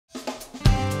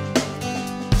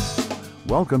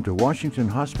Welcome to Washington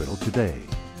Hospital Today,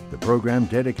 the program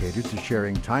dedicated to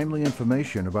sharing timely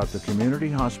information about the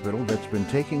community hospital that's been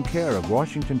taking care of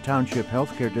Washington Township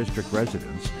Healthcare District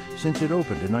residents since it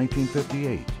opened in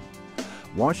 1958.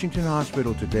 Washington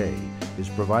Hospital Today is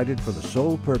provided for the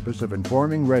sole purpose of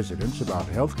informing residents about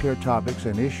healthcare topics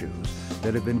and issues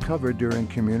that have been covered during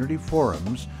community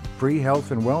forums, free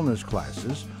health and wellness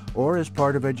classes, or as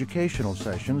part of educational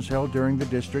sessions held during the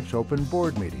district's open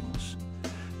board meetings.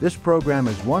 This program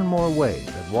is one more way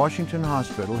that Washington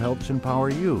Hospital helps empower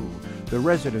you, the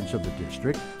residents of the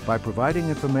district, by providing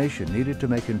information needed to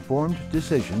make informed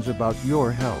decisions about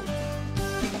your health.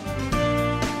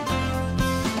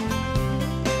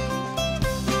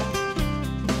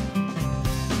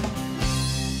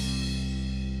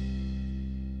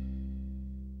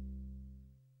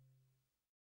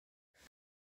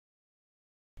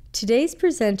 Today's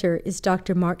presenter is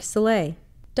Dr. Mark Saleh.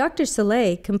 Dr.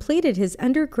 Saleh completed his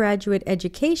undergraduate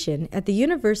education at the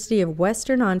University of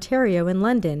Western Ontario in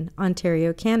London,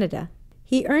 Ontario, Canada.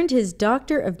 He earned his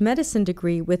Doctor of Medicine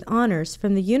degree with honors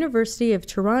from the University of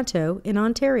Toronto in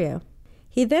Ontario.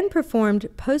 He then performed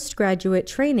postgraduate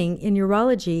training in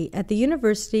urology at the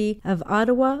University of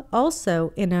Ottawa,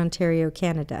 also in Ontario,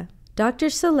 Canada. Dr.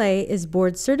 Saleh is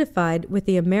board certified with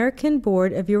the American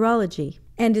Board of Urology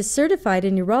and is certified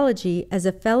in urology as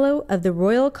a Fellow of the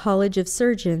Royal College of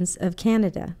Surgeons of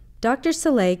Canada. Dr.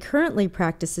 Saleh currently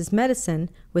practices medicine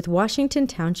with Washington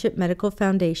Township Medical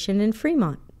Foundation in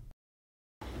Fremont.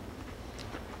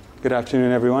 Good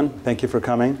afternoon, everyone. Thank you for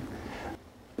coming.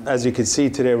 As you can see,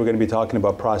 today we're going to be talking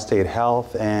about prostate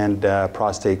health and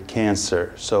prostate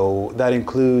cancer. So that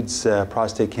includes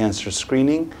prostate cancer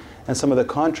screening and some of the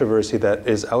controversy that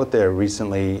is out there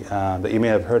recently that you may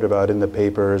have heard about in the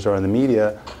papers or in the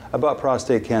media about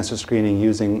prostate cancer screening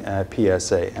using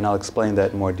PSA, and I'll explain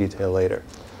that in more detail later.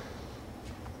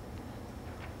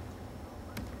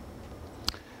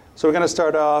 So we're going to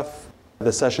start off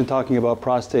the session talking about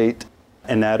prostate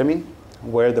anatomy,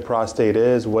 where the prostate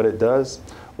is, what it does.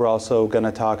 We're also going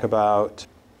to talk about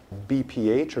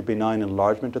BPH, or benign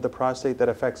enlargement of the prostate, that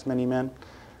affects many men.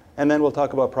 And then we'll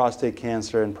talk about prostate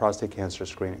cancer and prostate cancer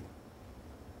screening.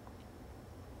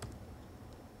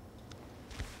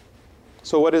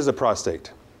 So what is a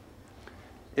prostate?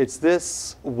 It's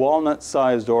this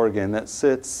walnut-sized organ that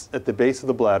sits at the base of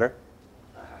the bladder.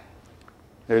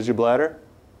 There's your bladder.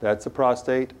 That's the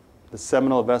prostate. The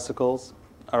seminal vesicles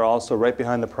are also right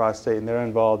behind the prostate, and they're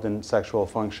involved in sexual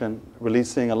function,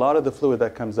 releasing a lot of the fluid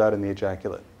that comes out in the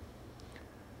ejaculate.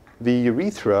 The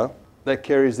urethra that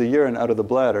carries the urine out of the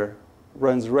bladder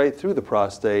runs right through the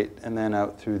prostate and then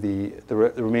out through the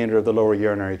remainder of the lower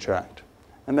urinary tract.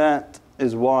 And that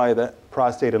is why that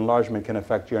prostate enlargement can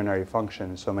affect urinary function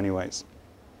in so many ways.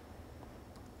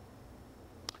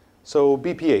 So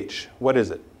BPH, what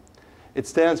is it? It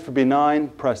stands for benign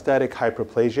prostatic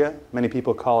hyperplasia. Many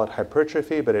people call it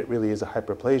hypertrophy, but it really is a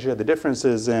hyperplasia. The difference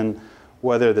is in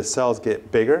whether the cells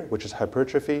get bigger, which is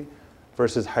hypertrophy,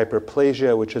 versus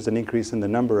hyperplasia, which is an increase in the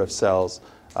number of cells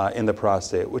in the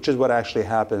prostate, which is what actually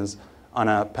happens on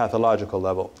a pathological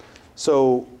level.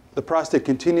 So the prostate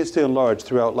continues to enlarge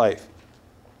throughout life,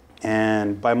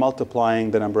 and by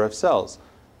multiplying the number of cells.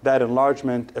 That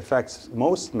enlargement affects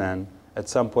most men at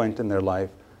some point in their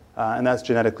life, and that's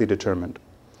genetically determined.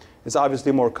 It's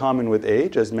obviously more common with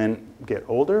age. As men get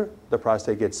older, the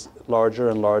prostate gets larger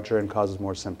and larger and causes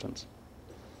more symptoms.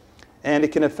 And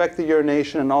it can affect the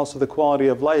urination and also the quality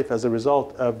of life as a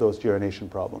result of those urination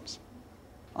problems.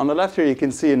 On the left here, you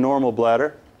can see a normal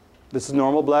bladder. This is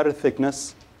normal bladder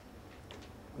thickness.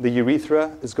 The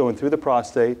urethra is going through the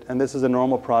prostate, and this is a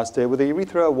normal prostate with the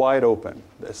urethra wide open.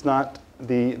 It's not,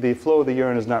 the flow of the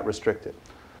urine is not restricted.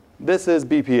 This is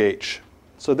BPH.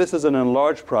 So this is an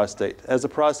enlarged prostate. As the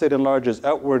prostate enlarges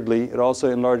outwardly, it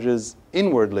also enlarges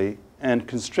inwardly and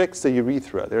constricts the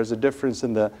urethra. There's a difference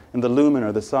in the lumen,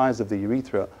 or the size of the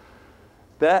urethra.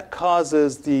 That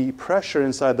causes the pressure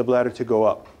inside the bladder to go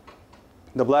up.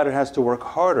 The bladder has to work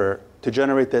harder to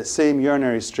generate that same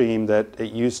urinary stream that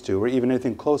it used to, or even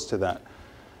anything close to that.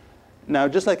 Now,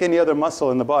 just like any other muscle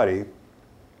in the body,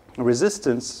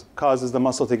 resistance causes the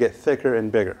muscle to get thicker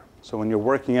and bigger. So when you're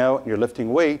working out and you're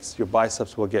lifting weights, your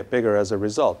biceps will get bigger as a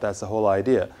result. That's the whole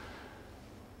idea.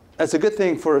 That's a good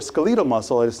thing for a skeletal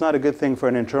muscle. It's not a good thing for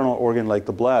an internal organ like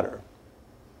the bladder,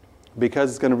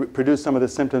 because it's going to produce some of the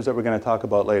symptoms that we're going to talk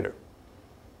about later.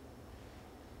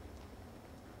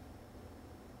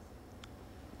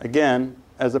 Again,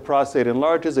 as the prostate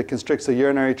enlarges, it constricts the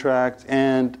urinary tract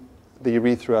and the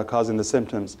urethra, causing the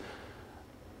symptoms.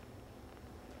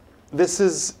 This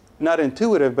is not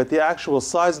intuitive, but the actual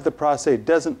size of the prostate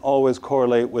doesn't always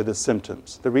correlate with the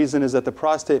symptoms. The reason is that the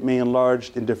prostate may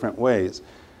enlarge in different ways.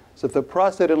 So if the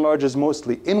prostate enlarges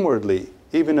mostly inwardly,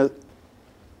 even a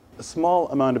small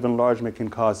amount of enlargement can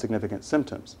cause significant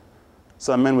symptoms.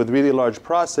 Some men with really large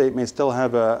prostate may still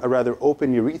have a rather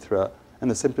open urethra, and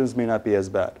the symptoms may not be as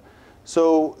bad.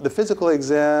 So the physical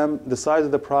exam, the size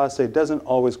of the prostate doesn't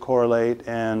always correlate,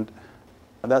 and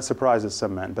that surprises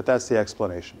some men, but that's the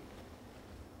explanation.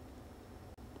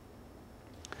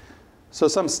 So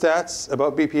some stats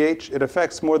about BPH. It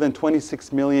affects more than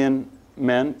 26 million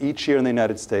men each year in the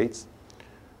United States.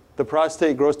 The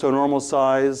prostate grows to a normal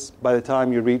size by the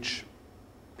time you reach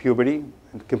puberty,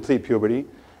 complete puberty,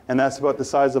 and that's about the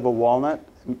size of a walnut.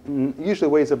 Usually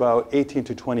weighs about 18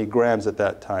 to 20 grams at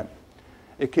that time.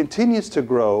 It continues to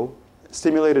grow,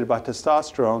 stimulated by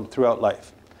testosterone throughout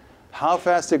life. How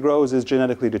fast it grows is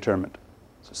genetically determined.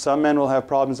 So some men will have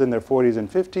problems in their 40s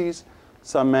and 50s.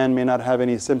 Some men may not have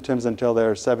any symptoms until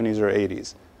their 70s or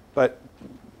 80s. But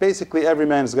basically, every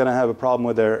man is going to have a problem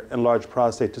with their enlarged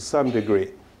prostate to some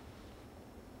degree.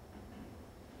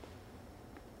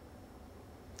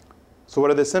 So what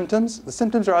are the symptoms? The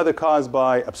symptoms are either caused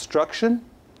by obstruction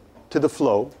to the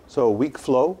flow, so a weak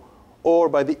flow, or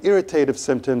by the irritative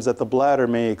symptoms that the bladder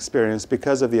may experience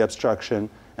because of the obstruction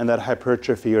and that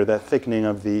hypertrophy or that thickening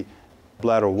of the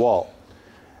bladder wall.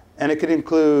 And it could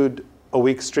include a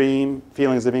weak stream,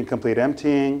 feelings of incomplete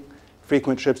emptying,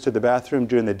 frequent trips to the bathroom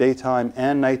during the daytime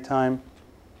and nighttime,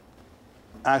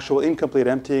 actual incomplete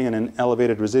emptying and an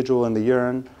elevated residual in the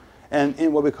urine, and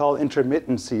in what we call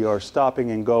intermittency, or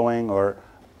stopping and going, or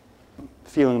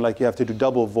feeling like you have to do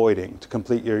double voiding to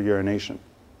complete your urination.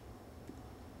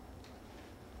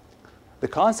 The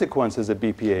consequences of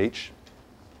BPH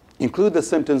include the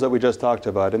symptoms that we just talked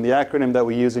about, and the acronym that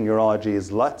we use in urology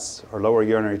is LUTS, or lower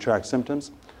urinary tract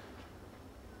symptoms.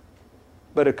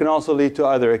 But it can also lead to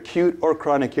either acute or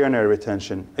chronic urinary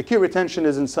retention. Acute retention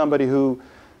is in somebody who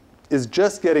is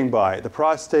just getting by. The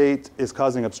prostate is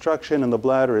causing obstruction and the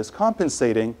bladder is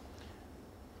compensating,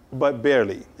 but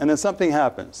barely. And then something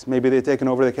happens. Maybe they take an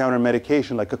over-the-counter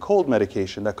medication, like a cold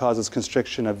medication, that causes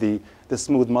constriction of the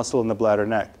smooth muscle in the bladder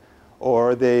neck.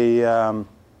 Or they have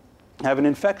an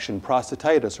infection,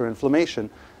 prostatitis or inflammation,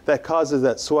 that causes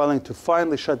that swelling to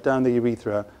finally shut down the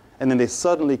urethra, and then they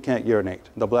suddenly can't urinate.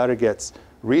 The bladder gets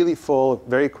really full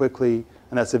very quickly,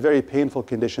 and that's a very painful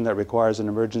condition that requires an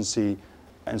emergency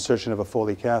insertion of a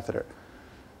Foley catheter.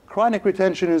 Chronic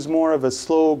retention is more of a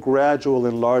slow, gradual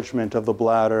enlargement of the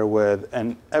bladder with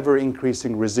an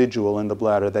ever-increasing residual in the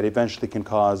bladder that eventually can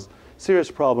cause serious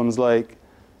problems like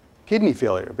kidney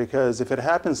failure, because if it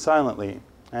happens silently,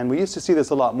 and we used to see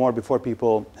this a lot more before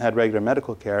people had regular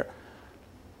medical care,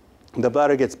 the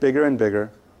bladder gets bigger and bigger,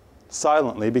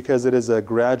 silently, because it is a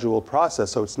gradual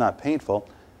process, so it's not painful.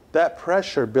 That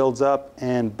pressure builds up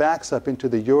and backs up into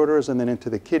the ureters and then into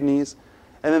the kidneys,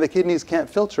 and then the kidneys can't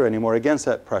filter anymore against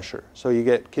that pressure, so you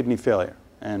get kidney failure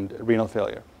and renal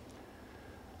failure.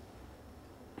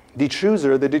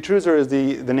 Detrusor, the detrusor is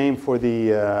the name for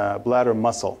the bladder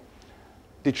muscle.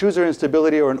 Detrusor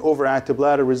instability or an overactive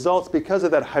bladder results because of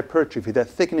that hypertrophy, that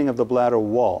thickening of the bladder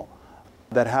wall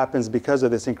that happens because of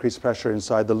this increased pressure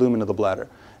inside the lumen of the bladder.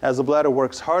 As the bladder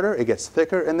works harder, it gets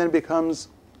thicker and then becomes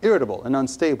irritable and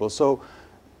unstable. So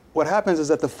what happens is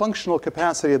that the functional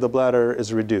capacity of the bladder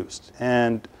is reduced.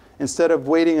 And instead of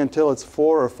waiting until it's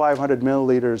 400 or 500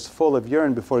 milliliters full of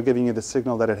urine before giving you the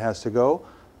signal that it has to go,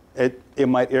 it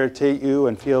might irritate you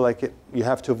and feel like you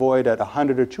have to void at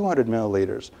 100 or 200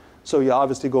 milliliters. So you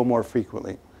obviously go more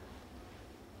frequently.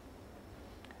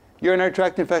 Urinary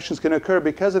tract infections can occur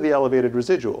because of the elevated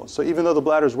residual. So even though the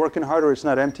bladder is working harder, it's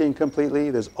not emptying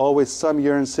completely. There's always some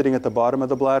urine sitting at the bottom of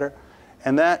the bladder.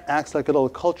 And that acts like a little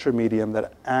culture medium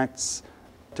that acts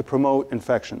to promote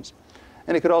infections.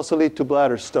 And it could also lead to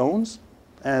bladder stones,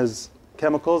 as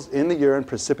chemicals in the urine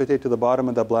precipitate to the bottom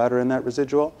of the bladder in that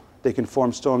residual. They can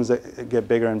form stones that get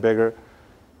bigger and bigger.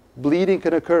 Bleeding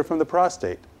can occur from the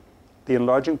prostate. The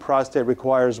enlarging prostate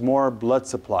requires more blood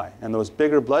supply, and those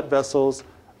bigger blood vessels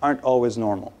aren't always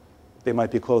normal. They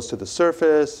might be close to the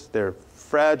surface, they're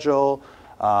fragile,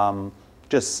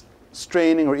 just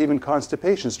straining or even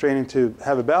constipation, straining to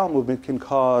have a bowel movement can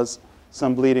cause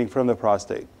some bleeding from the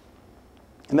prostate.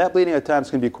 And that bleeding at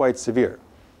times can be quite severe.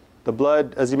 The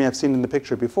blood, as you may have seen in the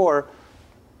picture before,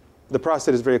 the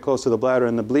prostate is very close to the bladder,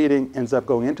 and the bleeding ends up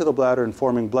going into the bladder and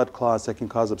forming blood clots that can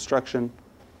cause obstruction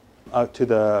out to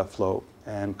the flow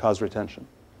and cause retention.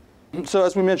 So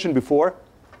as we mentioned before,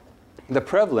 the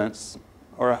prevalence,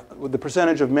 or the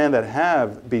percentage of men that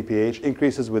have BPH,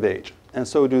 increases with age, and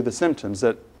so do the symptoms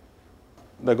that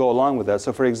go along with that.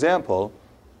 So for example,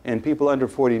 In people under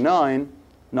 49,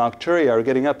 nocturia, or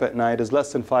getting up at night, is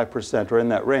less than 5%, or in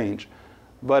that range.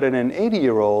 But in an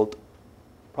 80-year-old,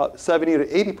 70 to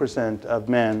 80% of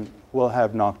men will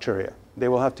have nocturia. They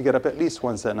will have to get up at least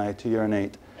once at night to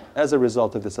urinate as a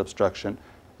result of this obstruction.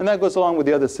 And that goes along with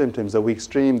the other symptoms, the weak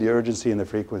stream, the urgency, and the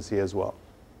frequency as well.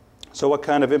 So what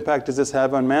kind of impact does this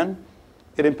have on men?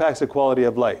 It impacts the quality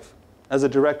of life as a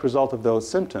direct result of those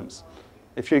symptoms.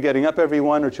 If you're getting up every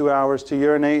 1 or 2 hours to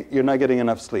urinate, you're not getting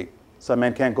enough sleep. Some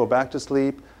men can't go back to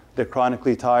sleep. They're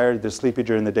chronically tired. They're sleepy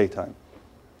during the daytime.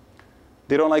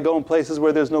 They don't like going places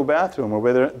where there's no bathroom, or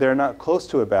where they're not close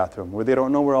to a bathroom, where they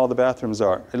don't know where all the bathrooms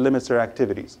are. It limits their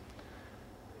activities.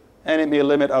 And it may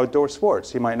limit outdoor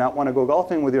sports. You might not want to go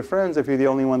golfing with your friends if you're the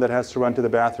only one that has to run to the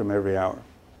bathroom every hour.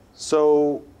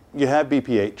 So you have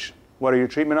BPH. What are your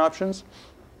treatment options?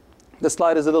 The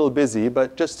slide is a little busy,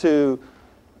 but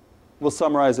we'll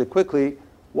summarize it quickly.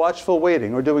 Watchful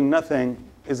waiting, or doing nothing,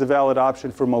 is a valid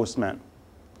option for most men.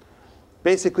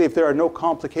 Basically, if there are no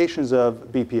complications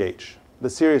of BPH, the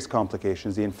serious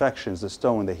complications, the infections, the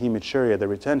stone, the hematuria, the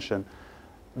retention,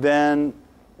 then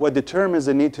what determines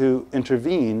the need to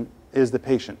intervene is the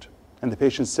patient and the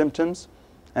patient's symptoms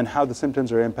and how the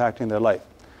symptoms are impacting their life.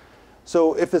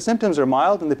 So if the symptoms are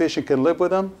mild and the patient can live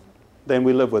with them, then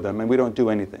we live with them and we don't do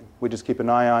anything. We just keep an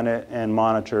eye on it and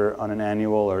monitor on an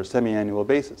annual or semi-annual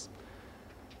basis.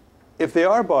 If they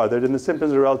are bothered and the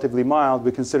symptoms are relatively mild,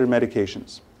 we consider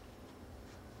medications.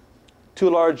 Two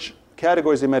large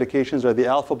categories of medications are the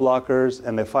alpha blockers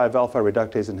and the 5-alpha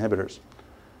reductase inhibitors.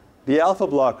 The alpha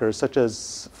blockers, such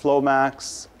as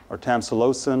Flomax or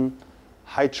Tamsulosin,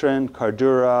 Hytrin,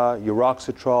 Cardura,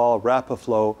 Uroxetrol,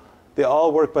 Rapaflo, they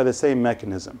all work by the same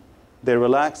mechanism. They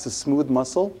relax the smooth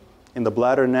muscle in the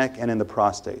bladder, neck, and in the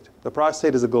prostate. The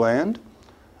prostate is a gland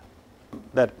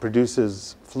that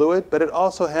produces fluid, but it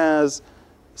also has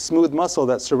smooth muscle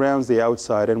that surrounds the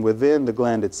outside and within the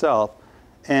gland itself.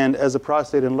 And as the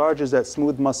prostate enlarges, that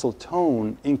smooth muscle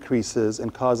tone increases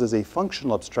and causes a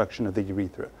functional obstruction of the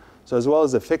urethra. So as well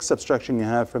as the fixed obstruction you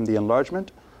have from the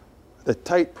enlargement, the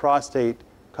tight prostate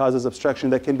causes obstruction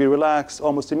that can be relaxed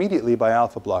almost immediately by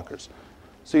alpha blockers.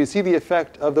 So you see the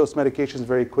effect of those medications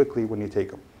very quickly when you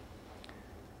take them.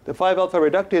 The 5-alpha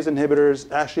reductase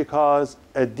inhibitors actually cause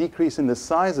a decrease in the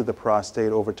size of the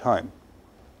prostate over time.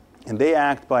 And they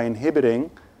act by inhibiting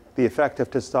the effect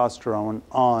of testosterone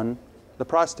on the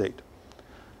prostate.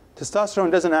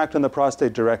 Testosterone doesn't act on the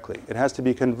prostate directly. It has to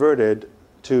be converted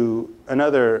to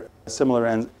another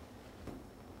similar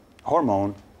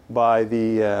hormone by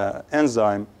the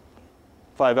enzyme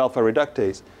 5-alpha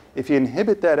reductase. If you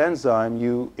inhibit that enzyme,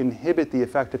 you inhibit the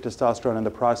effect of testosterone in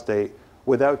the prostate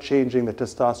without changing the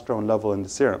testosterone level in the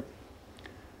serum.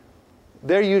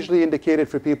 They're usually indicated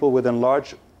for people with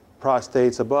enlarged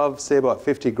prostates above, say, about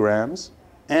 50 grams,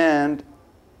 and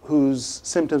whose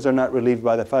symptoms are not relieved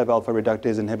by the 5-alpha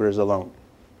reductase inhibitors alone.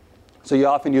 So you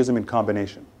often use them in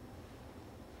combination.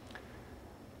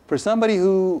 For somebody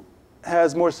who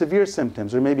has more severe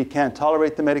symptoms or maybe can't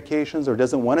tolerate the medications or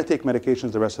doesn't want to take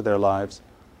medications the rest of their lives,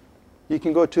 you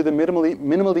can go to the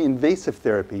minimally invasive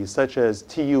therapies such as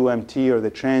TUMT or the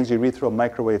transurethral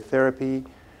microwave therapy.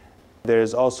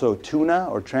 There's also TUNA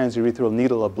or transurethral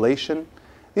needle ablation.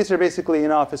 These are basically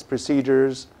in-office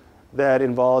procedures that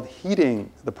involve heating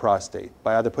the prostate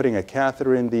by either putting a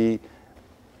catheter in the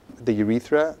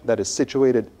urethra that is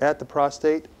situated at the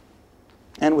prostate.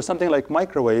 And with something like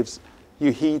microwaves,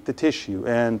 you heat the tissue.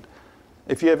 And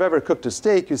if you have ever cooked a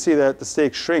steak, you see that the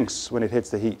steak shrinks when it hits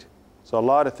the heat. So a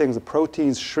lot of things, the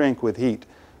proteins shrink with heat.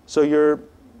 So you're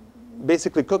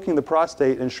basically cooking the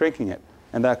prostate and shrinking it.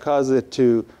 And that causes it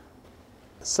to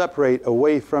separate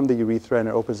away from the urethra, and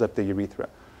it opens up the urethra.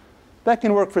 That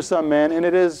can work for some men, and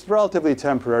it is relatively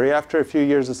temporary. After a few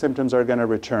years, the symptoms are going to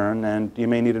return, and you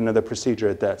may need another procedure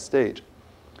at that stage.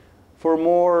 For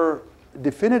more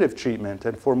definitive treatment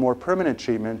and for more permanent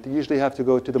treatment, you usually have to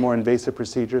go to the more invasive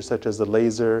procedures such as the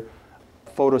laser,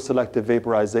 photoselective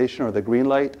vaporization or the green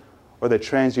light, or the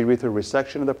transurethral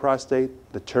resection of the prostate,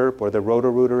 the TURP or the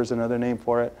Roto-Rooter is another name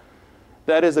for it.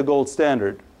 That is a gold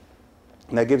standard.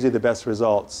 And that gives you the best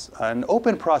results. An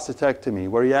open prostatectomy,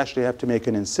 where you actually have to make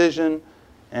an incision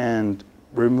and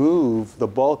remove the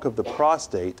bulk of the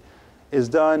prostate, is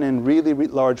done in really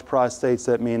large prostates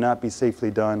that may not be safely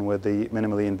done with the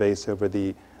minimally invasive or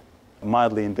the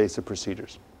mildly invasive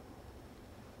procedures.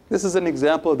 This is an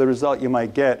example of the result you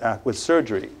might get with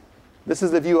surgery. This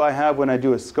is the view I have when I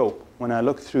do a scope, when I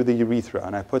look through the urethra,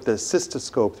 and I put the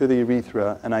cystoscope through the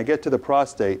urethra, and I get to the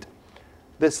prostate.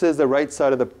 This is the right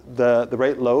side of the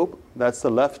right lobe. That's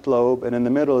the left lobe, and in the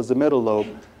middle is the middle lobe.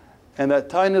 And that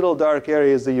tiny little dark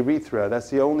area is the urethra. That's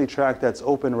the only tract that's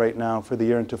open right now for the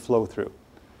urine to flow through.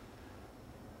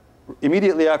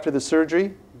 Immediately after the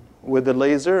surgery, with the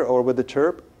laser or with the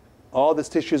TURP, all this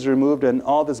tissue is removed and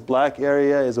all this black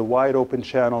area is a wide open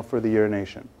channel for the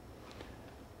urination.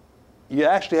 You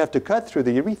actually have to cut through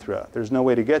the urethra. There's no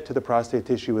way to get to the prostate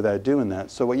tissue without doing that.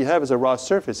 So what you have is a raw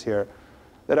surface here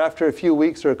that after a few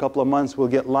weeks or a couple of months will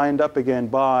get lined up again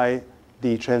by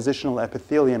the transitional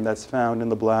epithelium that's found in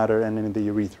the bladder and in the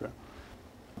urethra.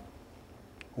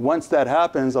 Once that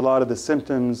happens, a lot of the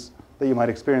symptoms that you might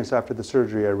experience after the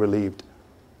surgery are relieved.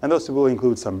 And those will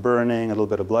include some burning, a little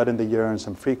bit of blood in the urine,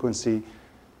 some frequency.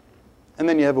 And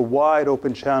then you have a wide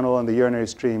open channel and the urinary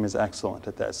stream is excellent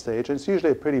at that stage. And it's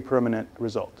usually a pretty permanent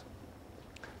result.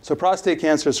 So prostate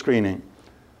cancer screening.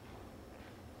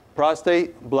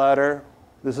 Prostate, bladder,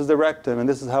 this is the rectum, and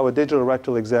this is how a digital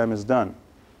rectal exam is done.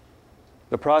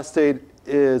 The prostate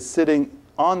is sitting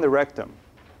on the rectum.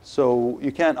 So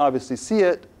you can't obviously see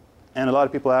it. And a lot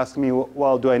of people ask me,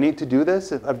 well, do I need to do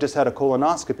this? I've just had a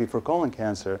colonoscopy for colon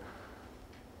cancer.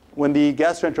 When the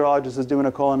gastroenterologist is doing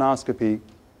a colonoscopy,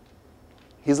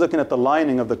 he's looking at the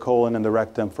lining of the colon and the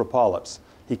rectum for polyps.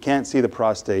 He can't see the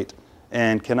prostate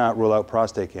and cannot rule out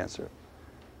prostate cancer.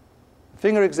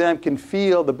 Finger exam can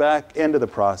feel the back end of the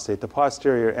prostate, the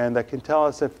posterior end, that can tell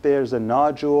us if there's a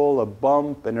nodule, a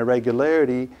bump, an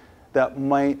irregularity that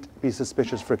might be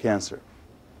suspicious for cancer.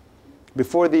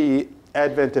 Before the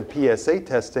advent of PSA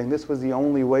testing, this was the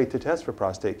only way to test for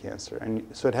prostate cancer. And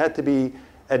so it had to be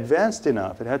advanced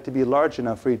enough, it had to be large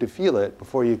enough for you to feel it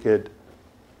before you could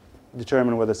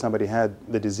determine whether somebody had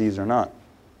the disease or not.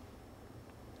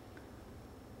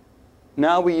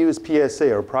 Now we use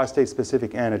PSA, or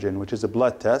prostate-specific antigen, which is a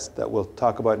blood test that we'll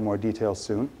talk about in more detail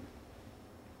soon.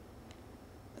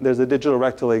 There's a digital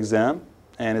rectal exam,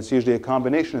 and it's usually a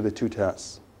combination of the two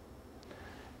tests.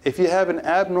 If you have an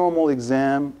abnormal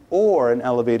exam or an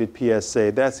elevated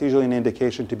PSA, that's usually an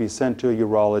indication to be sent to a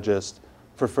urologist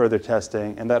for further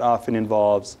testing, and that often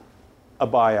involves a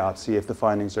biopsy if the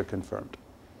findings are confirmed.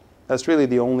 That's really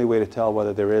the only way to tell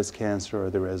whether there is cancer or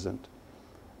there isn't.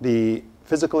 The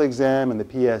physical exam and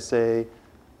the PSA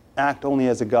act only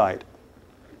as a guide.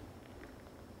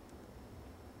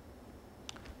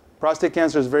 Prostate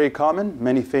cancer is very common.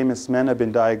 Many famous men have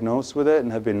been diagnosed with it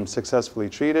and have been successfully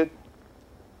treated.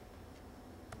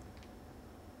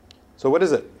 So what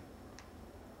is it?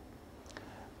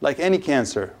 Like any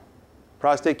cancer,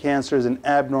 prostate cancer is an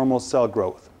abnormal cell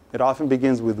growth. It often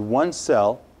begins with one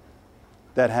cell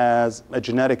that has a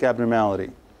genetic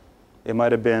abnormality. It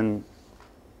might have been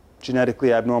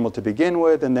genetically abnormal to begin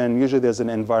with, and then usually there's an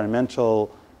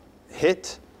environmental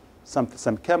hit,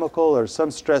 some chemical or some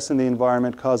stress in the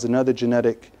environment causes another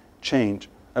genetic change,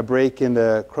 a break in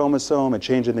the chromosome, a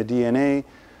change in the DNA.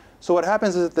 So what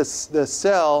happens is that the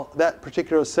cell, that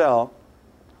particular cell,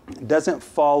 doesn't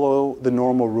follow the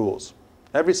normal rules.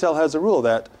 Every cell has a rule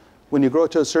that when you grow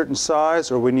to a certain size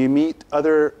or when you meet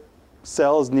other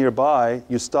cells nearby,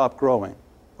 you stop growing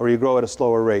or you grow at a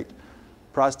slower rate.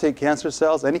 Prostate cancer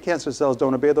cells, any cancer cells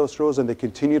don't obey those rules and they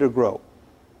continue to grow.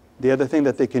 The other thing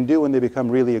that they can do when they become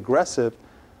really aggressive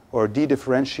or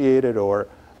de-differentiated or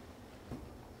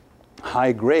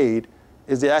high grade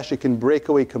is they actually can break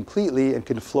away completely and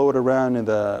can float around in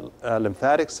the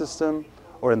lymphatic system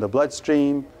or in the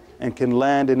bloodstream and can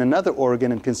land in another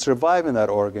organ and can survive in that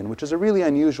organ, which is a really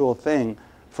unusual thing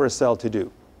for a cell to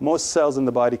do. Most cells in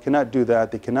the body cannot do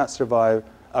that. They cannot survive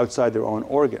outside their own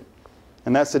organ.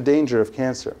 And that's the danger of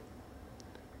cancer.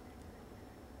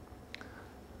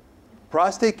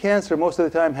 Prostate cancer most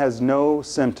of the time has no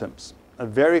symptoms. A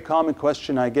very common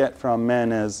question I get from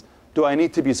men is, do I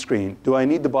need to be screened? Do I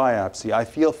need the biopsy? I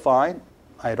feel fine.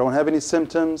 I don't have any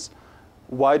symptoms.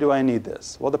 Why do I need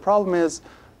this? Well, the problem is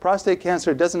prostate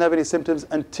cancer doesn't have any symptoms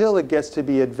until it gets to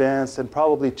be advanced and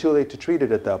probably too late to treat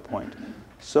it at that point.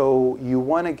 So you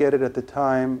want to get it at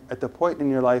the point in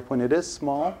your life when it is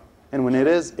small and when it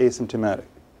is asymptomatic.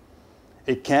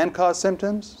 It can cause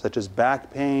symptoms such as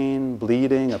back pain,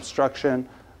 bleeding, obstruction,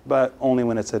 but only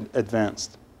when it's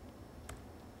advanced.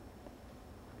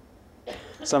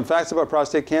 Some facts about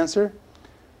prostate cancer.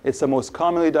 It's the most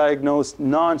commonly diagnosed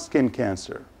non-skin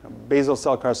cancer. Basal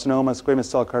cell carcinoma, squamous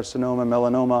cell carcinoma,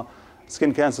 melanoma.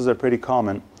 Skin cancers are pretty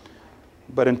common.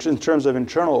 But in terms of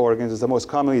internal organs, it's the most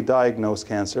commonly diagnosed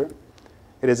cancer.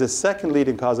 It is the second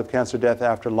leading cause of cancer death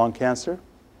after lung cancer.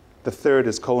 The third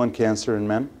is colon cancer in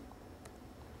men.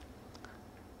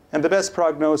 And the best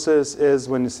prognosis is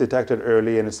when it's detected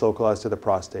early and it's localized to the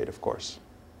prostate, of course.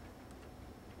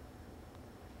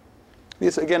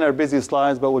 These, again, are busy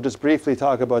slides, but we'll just briefly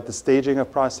talk about the staging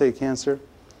of prostate cancer.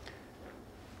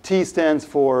 T stands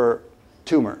for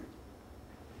tumor.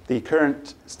 The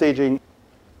current staging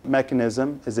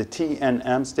mechanism is a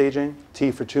TNM staging,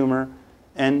 T for tumor,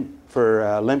 N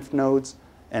for lymph nodes,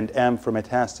 and M for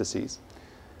metastases.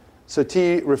 So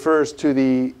T refers to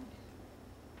the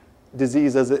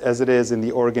disease as it is in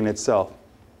the organ itself.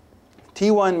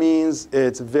 T1 means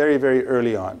it's very, very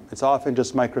early on. It's often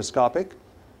just microscopic.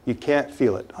 You can't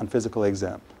feel it on physical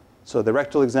exam. So the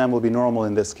rectal exam will be normal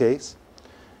in this case.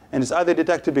 And it's either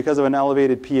detected because of an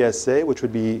elevated PSA, which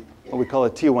would be what we call a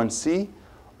T1C,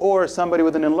 or somebody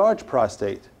with an enlarged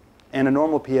prostate and a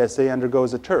normal PSA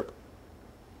undergoes a TURP.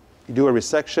 You do a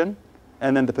resection,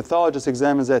 and then the pathologist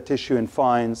examines that tissue and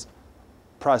finds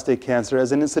prostate cancer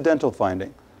as an incidental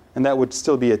finding, and that would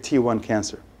still be a T1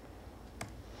 cancer.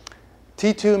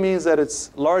 T2 means that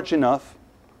it's large enough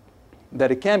that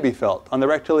it can be felt. On the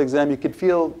rectal exam, you could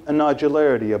feel a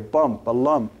nodularity, a bump, a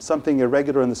lump, something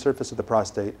irregular on the surface of the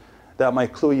prostate that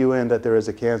might clue you in that there is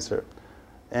a cancer.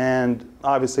 And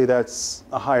obviously, that's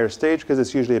a higher stage because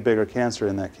it's usually a bigger cancer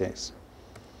in that case.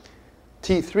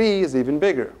 T3 is even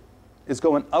bigger. It's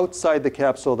going outside the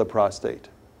capsule of the prostate.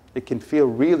 It can feel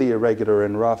really irregular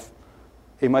and rough.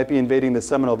 It might be invading the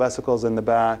seminal vesicles in the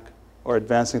back or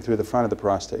advancing through the front of the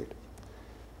prostate.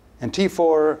 And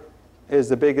T4 is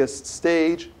the biggest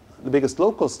stage, the biggest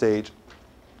local stage,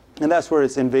 and that's where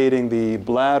it's invading the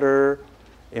bladder.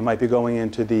 It might be going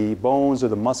into the bones or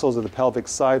the muscles of the pelvic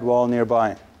sidewall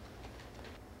nearby.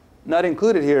 Not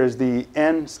included here is the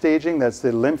N staging, that's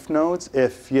the lymph nodes.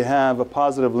 If you have a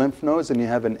positive lymph nodes, then you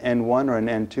have an N1 or an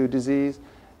N2 disease.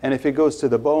 And if it goes to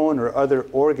the bone or other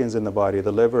organs in the body,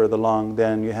 the liver or the lung,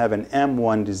 then you have an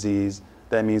M1 disease.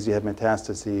 That means you have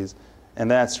metastases.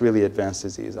 And that's really advanced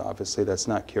disease, obviously. That's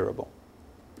not curable.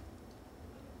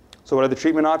 So what are the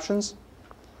treatment options?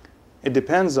 It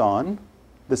depends on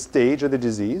the stage of the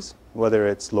disease, whether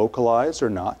it's localized or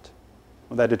not.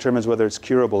 That determines whether it's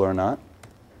curable or not.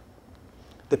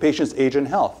 The patient's age and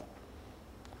health.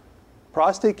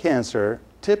 Prostate cancer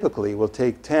typically will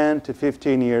take 10 to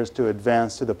 15 years to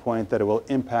advance to the point that it will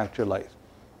impact your life,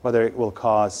 whether it will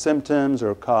cause symptoms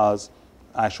or cause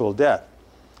actual death.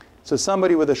 So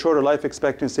somebody with a shorter life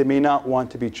expectancy may not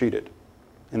want to be treated.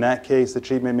 In that case, the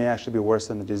treatment may actually be worse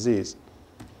than the disease.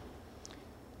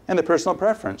 And the personal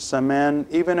preference. Some men,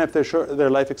 even if their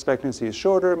life expectancy is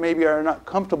shorter, maybe are not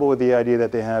comfortable with the idea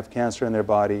that they have cancer in their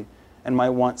body and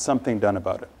might want something done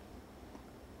about it.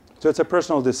 So it's a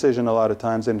personal decision a lot of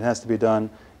times, and it has to be done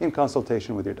in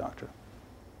consultation with your doctor.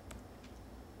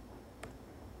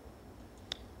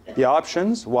 The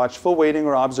options, watchful waiting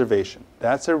or observation.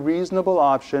 That's a reasonable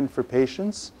option for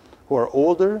patients who are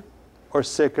older or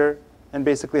sicker and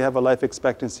basically have a life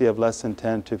expectancy of less than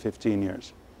 10 to 15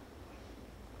 years.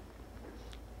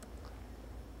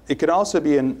 It could also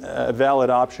be a valid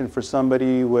option for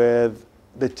somebody with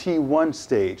the T1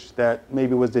 stage that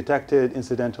maybe was detected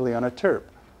incidentally on a TURP.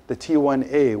 The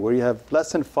T1A, where you have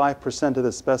less than 5% of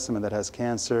the specimen that has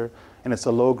cancer, and it's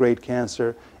a low-grade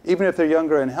cancer. Even if they're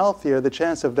younger and healthier, the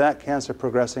chance of that cancer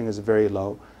progressing is very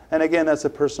low. And again, that's a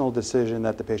personal decision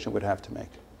that the patient would have to make.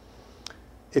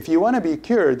 If you want to be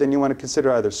cured, then you want to consider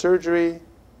either surgery,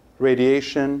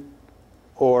 radiation,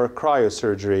 or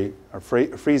cryosurgery, or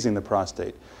freezing the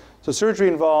prostate. So surgery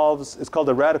involves, it's called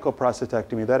a radical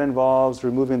prostatectomy. That involves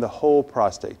removing the whole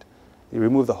prostate. You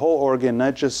remove the whole organ,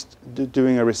 not just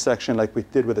doing a resection like we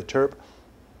did with a TURP.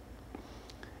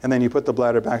 And then you put the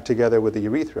bladder back together with the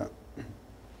urethra.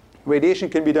 Radiation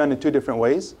can be done in two different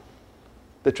ways.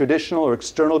 The traditional or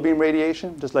external beam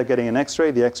radiation, just like getting an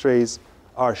X-ray. The X-rays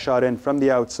are shot in from the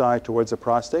outside towards the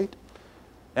prostate.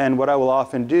 And what I will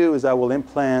often do is I will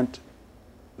implant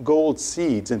gold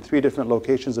seeds in 3 different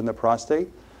locations in the prostate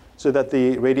so that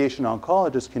the radiation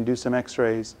oncologist can do some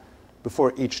X-rays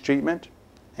before each treatment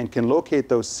and can locate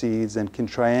those seeds and can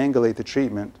triangulate the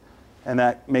treatment. And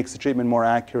that makes the treatment more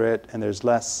accurate, and there's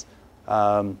less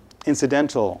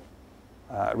incidental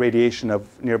radiation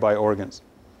of nearby organs.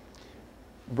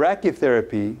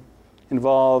 Brachytherapy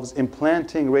involves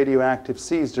implanting radioactive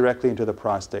seeds directly into the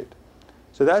prostate.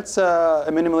 So that's a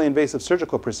minimally invasive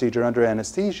surgical procedure under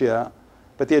anesthesia,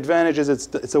 but the advantage is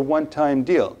it's a one-time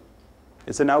deal.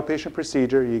 It's an outpatient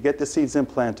procedure. You get the seeds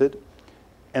implanted,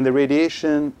 and the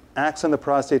radiation acts on the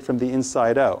prostate from the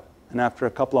inside out. And after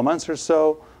a couple of months or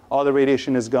so, all the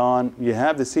radiation is gone. You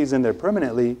have the seeds in there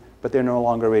permanently, but they're no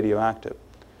longer radioactive.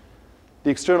 The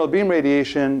external beam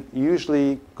radiation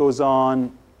usually goes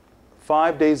on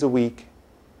 5 days a week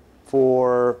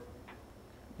for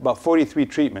about 43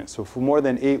 treatments. So for more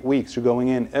than 8 weeks, you're going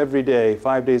in every day,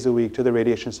 5 days a week to the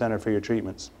radiation center for your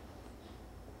treatments.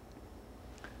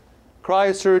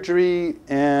 Cryosurgery,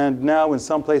 and now in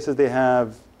some places they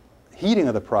have heating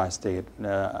of the prostate,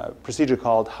 a procedure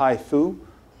called HIFU,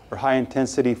 or high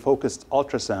intensity focused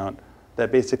ultrasound,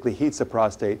 that basically heats the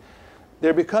prostate.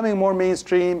 They're becoming more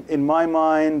mainstream. In my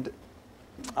mind,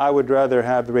 I would rather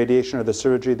have the radiation or the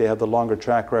surgery. They have the longer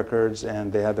track records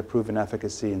and they have the proven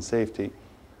efficacy and safety.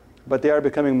 But they are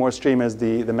becoming more stream as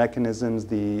the mechanisms,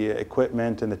 the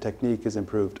equipment, and the technique is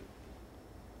improved.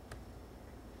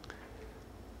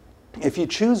 If you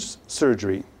choose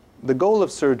surgery, the goal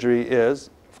of surgery is,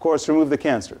 of course, remove the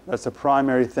cancer. That's the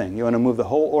primary thing. You want to remove the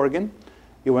whole organ.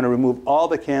 You want to remove all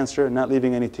the cancer, not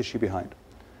leaving any tissue behind.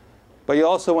 But you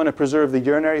also want to preserve the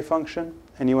urinary function,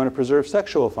 and you want to preserve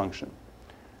sexual function.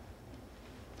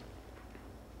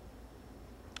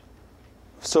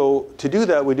 So to do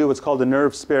that, we do what's called a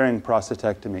nerve-sparing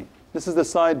prostatectomy. This is the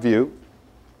side view.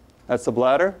 That's the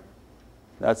bladder.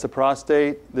 That's the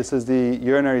prostate. This is the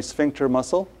urinary sphincter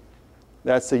muscle.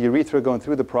 That's the urethra going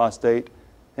through the prostate.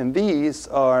 And these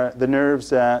are the nerves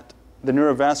the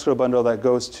neurovascular bundle that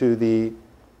goes to the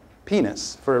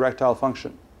penis for erectile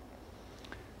function.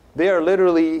 They are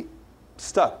literally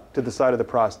stuck to the side of the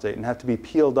prostate and have to be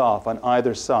peeled off on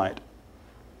either side.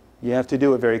 You have to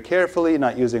do it very carefully,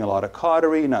 not using a lot of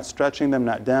cautery, not stretching them,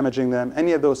 not damaging them.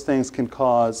 Any of those things can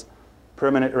cause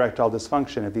permanent erectile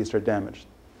dysfunction if these are damaged.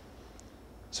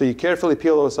 So you carefully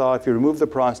peel those off, you remove the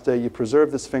prostate, you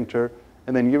preserve the sphincter,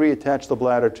 and then you reattach the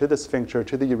bladder to the sphincter,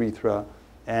 to the urethra,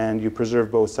 and you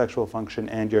preserve both sexual function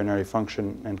and urinary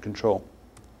function and control.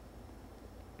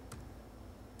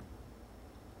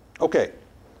 Okay,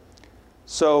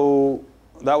 so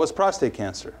that was prostate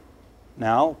cancer.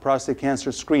 Now, prostate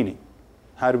cancer screening.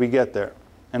 How do we get there?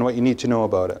 And what you need to know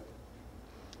about it.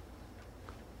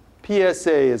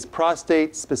 PSA is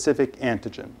prostate-specific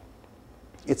antigen.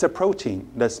 It's a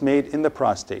protein that's made in the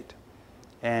prostate.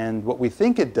 And what we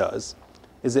think it does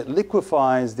is it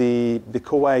liquefies the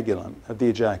coagulum of the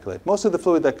ejaculate. Most of the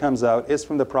fluid that comes out is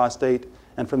from the prostate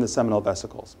and from the seminal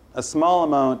vesicles. A small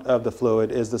amount of the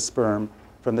fluid is the sperm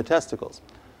from the testicles.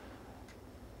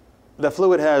 The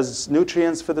fluid has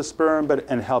nutrients for the sperm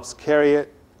and helps carry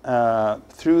it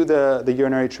through the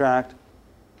urinary tract,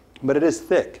 but it is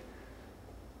thick.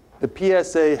 The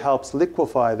PSA helps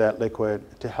liquefy that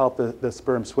liquid to help the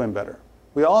sperm swim better.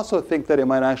 We also think that it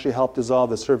might actually help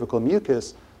dissolve the cervical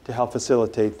mucus to help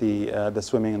facilitate the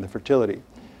swimming and the fertility.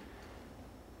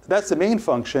 That's the main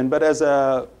function, but as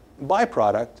a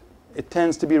byproduct, it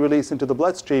tends to be released into the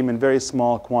bloodstream in very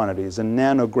small quantities, in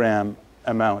nanogram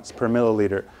amounts per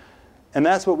milliliter. And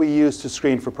that's what we use to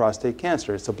screen for prostate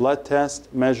cancer. It's a blood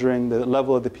test measuring the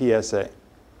level of the PSA.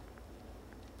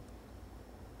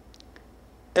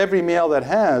 Every male that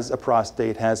has a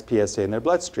prostate has PSA in their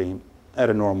bloodstream at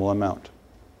a normal amount.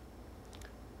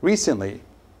 Recently,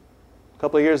 a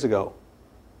couple of years ago,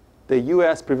 the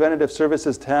U.S. Preventative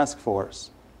Services Task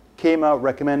Force came out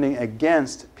recommending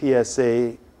against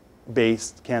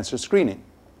PSA-based cancer screening.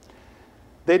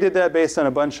 They did that based on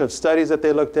a bunch of studies that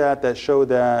they looked at that showed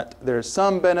that there's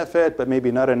some benefit, but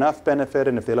maybe not enough benefit.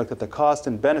 And if they looked at the cost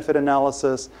and benefit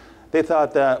analysis, they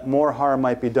thought that more harm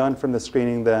might be done from the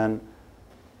screening than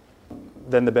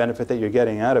the benefit that you're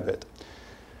getting out of it.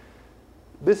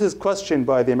 This is questioned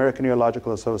by the American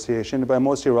Urological Association, by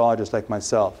most urologists like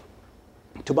myself.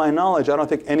 To my knowledge, I don't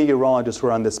think any urologists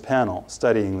were on this panel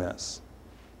studying this.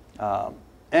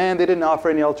 And they didn't offer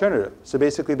any alternative. So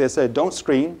basically they said, don't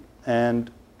screen and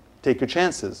take your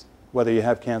chances, whether you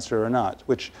have cancer or not,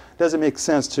 which doesn't make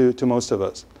sense to most of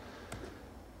us.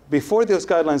 Before those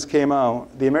guidelines came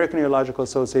out, the American Urological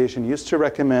Association used to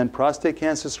recommend prostate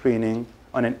cancer screening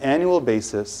on an annual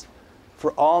basis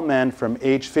for all men from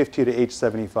age 50 to age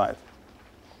 75.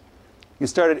 You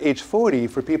start at age 40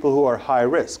 for people who are high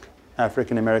risk,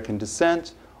 African American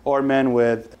descent, or men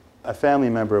with a family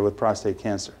member with prostate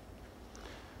cancer.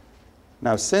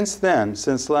 Now, since then,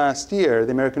 since last year,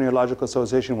 the American Urological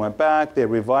Association went back, they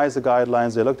revised the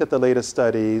guidelines, they looked at the latest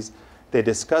studies, they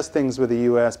discussed things with the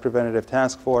U.S. Preventative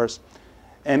Task Force,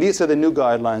 and these are the new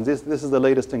guidelines. This is the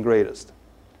latest and greatest.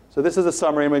 So this is a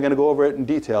summary, and we're going to go over it in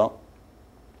detail.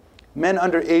 Men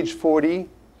under age 40,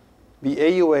 the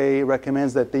AUA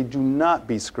recommends that they do not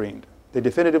be screened. They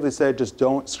definitively said just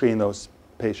don't screen those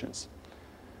patients.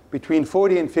 Between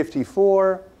 40 and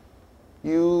 54,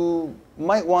 you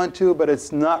might want to, but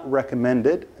it's not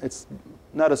recommended. It's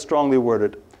not as strongly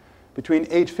worded. Between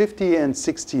age 50 and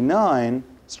 69,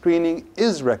 screening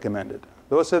is recommended.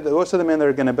 Those are the men that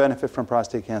are going to benefit from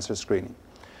prostate cancer screening.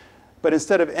 But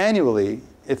instead of annually,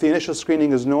 if the initial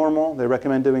screening is normal, they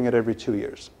recommend doing it every 2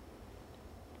 years.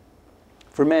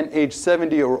 For men age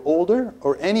 70 or older,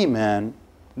 or any man,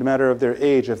 no matter of their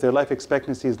age, if their life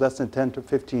expectancy is less than 10 to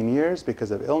 15 years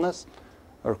because of illness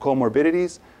or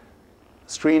comorbidities,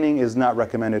 Screening is not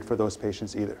recommended for those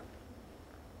patients either.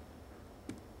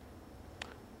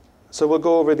 So we'll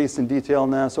go over these in detail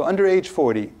now. So under age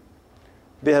 40,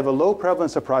 they have a low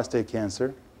prevalence of prostate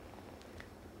cancer.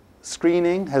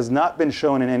 Screening has not been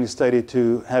shown in any study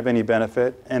to have any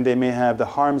benefit, and they may have the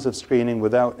harms of screening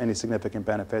without any significant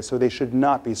benefit, so they should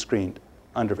not be screened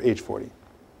under age 40.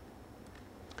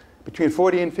 Between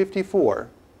 40 and 54,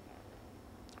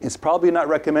 it's probably not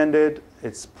recommended.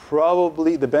 It's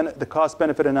probably, the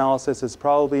cost-benefit analysis is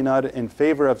probably not in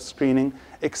favor of screening,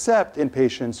 except in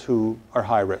patients who are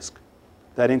high risk.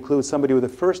 That includes somebody with a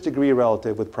first-degree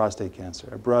relative with prostate cancer,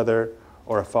 a brother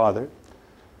or a father,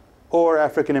 or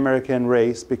African American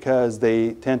race, because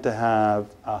they tend to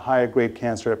have a higher grade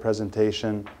cancer at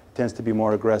presentation, tends to be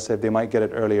more aggressive. They might get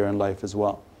it earlier in life as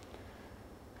well.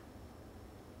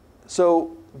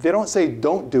 So they don't say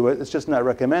don't do it, it's just not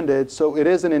recommended. So it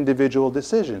is an individual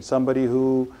decision. Somebody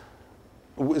who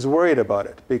is worried about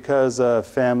it because of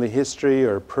family history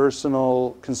or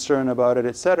personal concern about it,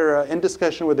 et cetera, in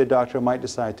discussion with the doctor might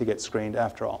decide to get screened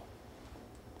after all.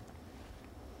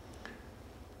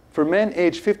 For men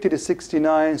aged 50 to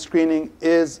 69, screening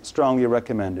is strongly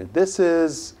recommended. This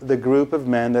is the group of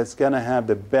men that's going to have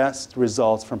the best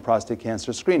results from prostate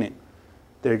cancer screening.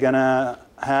 They're going to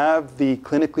have the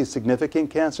clinically significant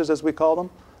cancers, as we call them.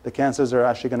 The cancers are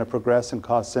actually going to progress and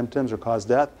cause symptoms or cause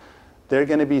death. They're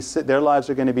going to be, their lives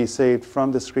are going to be saved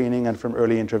from the screening and from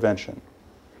early intervention.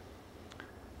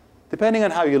 Depending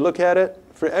on how you look at it,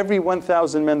 for every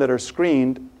 1,000 men that are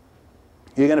screened,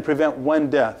 you're going to prevent 1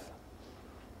 death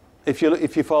if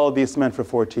you follow these men for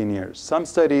 14 years. Some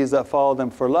studies that follow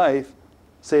them for life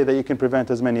say that you can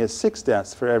prevent as many as 6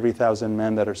 deaths for every 1,000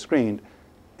 men that are screened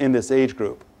in this age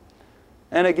group.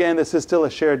 And again, this is still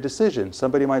a shared decision.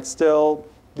 Somebody might still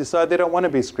decide they don't want to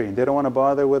be screened. They don't want to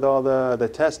bother with all the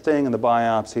testing and the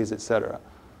biopsies, et cetera.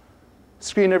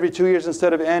 Screen every 2 years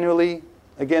instead of annually.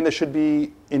 Again, this should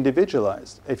be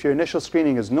individualized. If your initial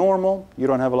screening is normal, you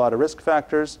don't have a lot of risk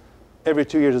factors, every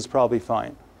 2 years is probably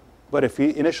fine. But if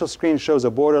the initial screen shows a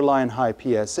borderline high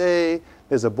PSA,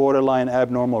 there's a borderline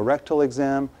abnormal rectal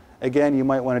exam, again, you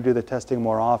might want to do the testing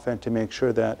more often to make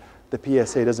sure that the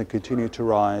PSA doesn't continue to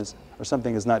rise or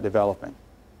something is not developing.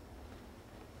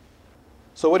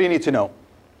 So what do you need to know?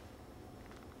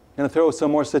 I'm going to throw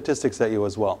some more statistics at you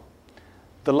as well.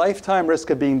 The lifetime risk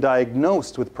of being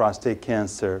diagnosed with prostate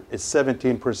cancer is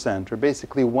 17%, or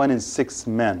basically 1 in 6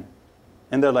 men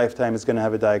in their lifetime is going to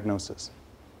have a diagnosis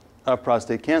of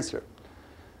prostate cancer.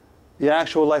 The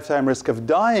actual lifetime risk of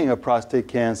dying of prostate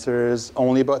cancer is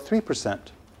only about 3%.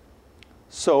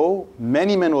 So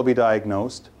many men will be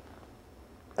diagnosed.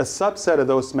 A subset of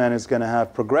those men is going to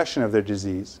have progression of their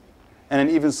disease, and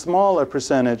an even smaller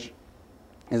percentage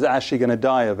is actually going to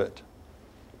die of it.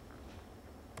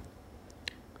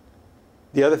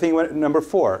 The other thing, number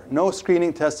 4, no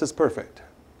screening test is perfect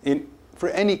for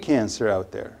any cancer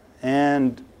out there.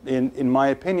 And in my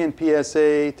opinion,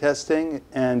 PSA testing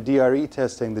and DRE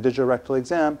testing, the digital rectal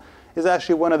exam, is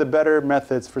actually one of the better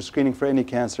methods for screening for any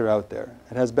cancer out there.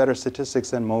 It has better statistics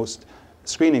than most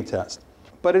screening tests.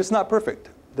 But it's not perfect.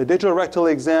 The digital rectal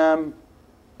exam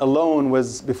alone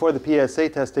was, before the PSA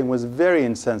testing, was very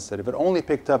insensitive. It only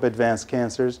picked up advanced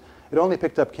cancers. It only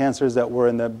picked up cancers that were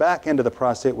in the back end of the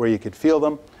prostate where you could feel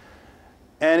them.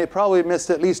 And it probably missed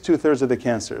at least 2/3 of the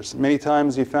cancers. Many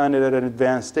times you found it at an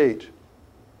advanced stage.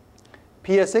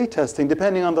 PSA testing,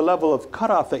 depending on the level of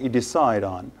cutoff that you decide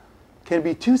on, can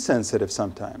be too sensitive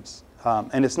sometimes.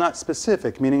 And it's not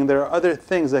specific, meaning there are other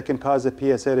things that can cause the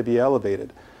PSA to be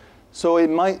elevated. So it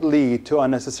might lead to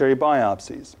unnecessary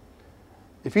biopsies.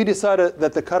 If you decide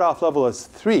that the cutoff level is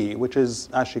 3, which is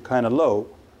actually kind of low,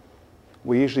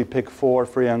 we usually pick 4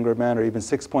 for younger men or even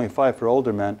 6.5 for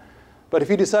older men. But if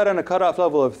you decide on a cutoff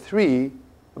level of 3,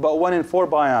 about 1 in 4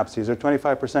 biopsies, or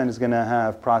 25%, is going to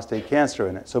have prostate cancer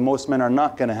in it. So most men are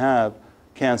not going to have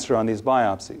cancer on these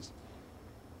biopsies.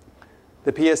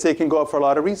 The PSA can go up for a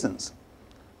lot of reasons.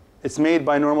 It's made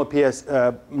by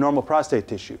normal prostate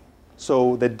tissue.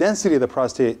 So the density of the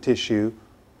prostate tissue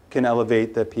can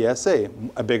elevate the PSA.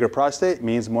 A bigger prostate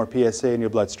means more PSA in your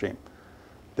bloodstream.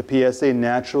 The PSA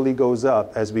naturally goes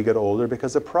up as we get older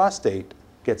because the prostate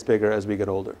gets bigger as we get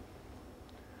older.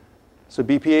 So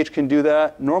BPH can do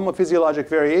that. Normal physiologic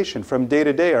variation. From day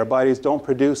to day, our bodies don't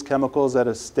produce chemicals at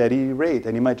a steady rate,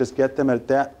 and you might just get them at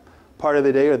that part of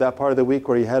the day or that part of the week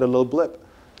where you had a little blip,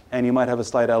 and you might have a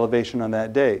slight elevation on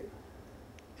that day.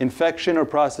 Infection or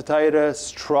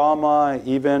prostatitis, trauma,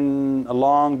 even a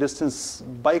long-distance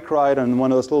bike ride on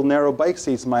one of those little narrow bike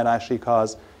seats might actually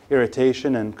cause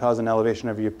irritation and cause an elevation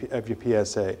of your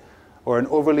PSA. Or an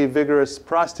overly vigorous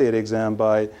prostate exam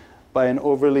by by an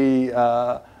overly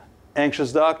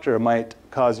anxious doctor might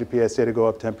cause your PSA to go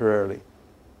up temporarily.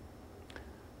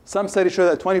 Some studies show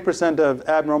that 20% of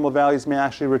abnormal values may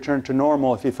actually return to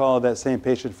normal if you follow that same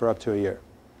patient for up to a year.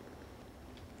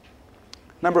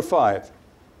 Number 5,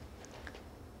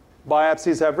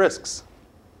 biopsies have risks.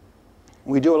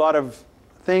 We do a lot of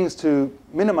things to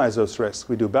minimize those risks.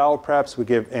 We do bowel preps, we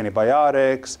give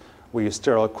antibiotics, we use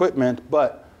sterile equipment,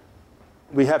 but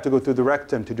we have to go through the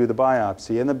rectum to do the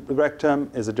biopsy. And the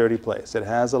rectum is a dirty place. It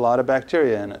has a lot of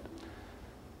bacteria in it.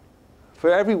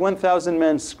 For every 1,000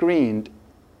 men screened,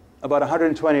 about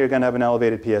 120 are going to have an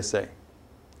elevated PSA.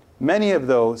 Many of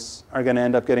those are going to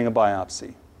end up getting a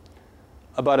biopsy.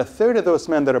 About a third of those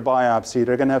men that are biopsied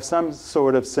are going to have some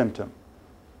sort of symptom.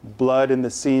 Blood in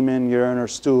the semen, urine, or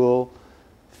stool,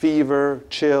 fever,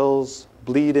 chills,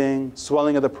 bleeding,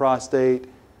 swelling of the prostate,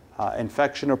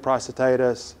 infection or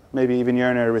prostatitis, maybe even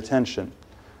urinary retention.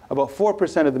 About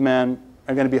 4% of the men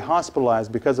are going to be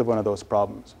hospitalized because of one of those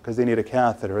problems, because they need a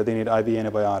catheter or they need IV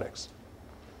antibiotics.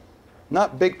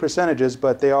 Not big percentages,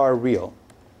 but they are real.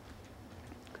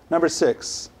 Number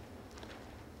 6,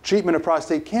 treatment of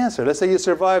prostate cancer. Let's say you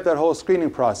survive that whole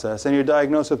screening process and you're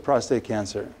diagnosed with prostate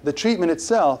cancer. The treatment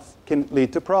itself can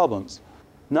lead to problems.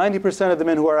 90% of the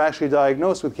men who are actually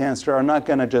diagnosed with cancer are not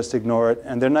going to just ignore it,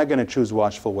 and they're not going to choose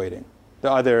watchful waiting.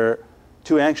 They're either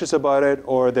too anxious about it,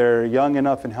 or they're young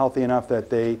enough and healthy enough that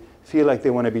they feel like they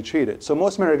want to be treated. So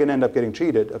most men are going to end up getting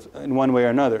treated in one way or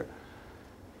another.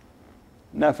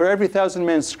 Now, for every 1,000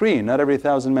 men screened, not every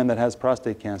 1,000 men that has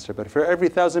prostate cancer, but for every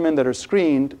 1,000 men that are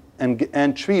screened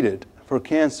and treated for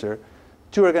cancer,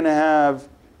 2 are going to have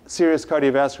serious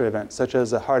cardiovascular events, such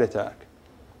as a heart attack.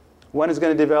 1 is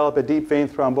going to develop a deep vein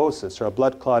thrombosis, or a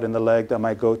blood clot in the leg that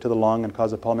might go to the lung and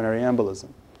cause a pulmonary embolism.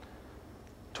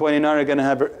 29 are going to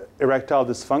have erectile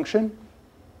dysfunction,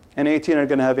 and 18 are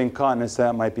going to have incontinence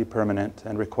that might be permanent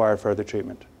and require further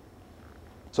treatment.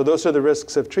 So those are the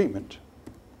risks of treatment.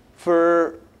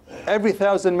 For every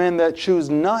 1,000 men that choose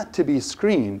not to be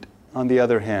screened, on the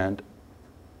other hand,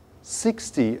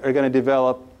 60 are going to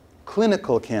develop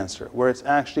clinical cancer, where it's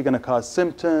actually going to cause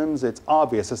symptoms, it's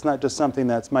obvious, it's not just something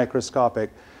that's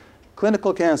microscopic.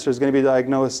 Clinical cancer is going to be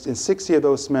diagnosed in 60 of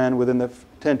those men within the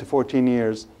 10 to 14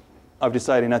 years of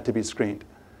deciding not to be screened.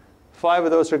 5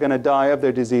 of those are going to die of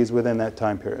their disease within that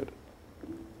time period.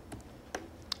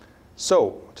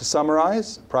 So, to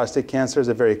summarize, prostate cancer is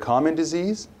a very common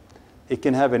disease. It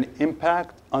can have an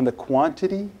impact on the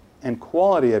quantity and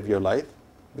quality of your life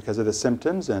because of the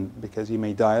symptoms and because you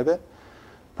may die of it.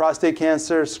 Prostate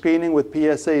cancer screening with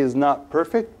PSA is not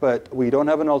perfect, but we don't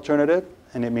have an alternative,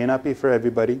 and it may not be for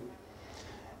everybody.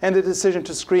 And the decision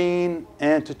to screen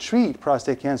and to treat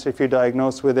prostate cancer, if you're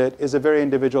diagnosed with it, is a very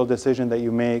individual decision that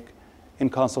you make in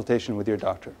consultation with your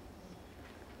doctor.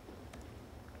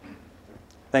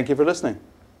 Thank you for listening.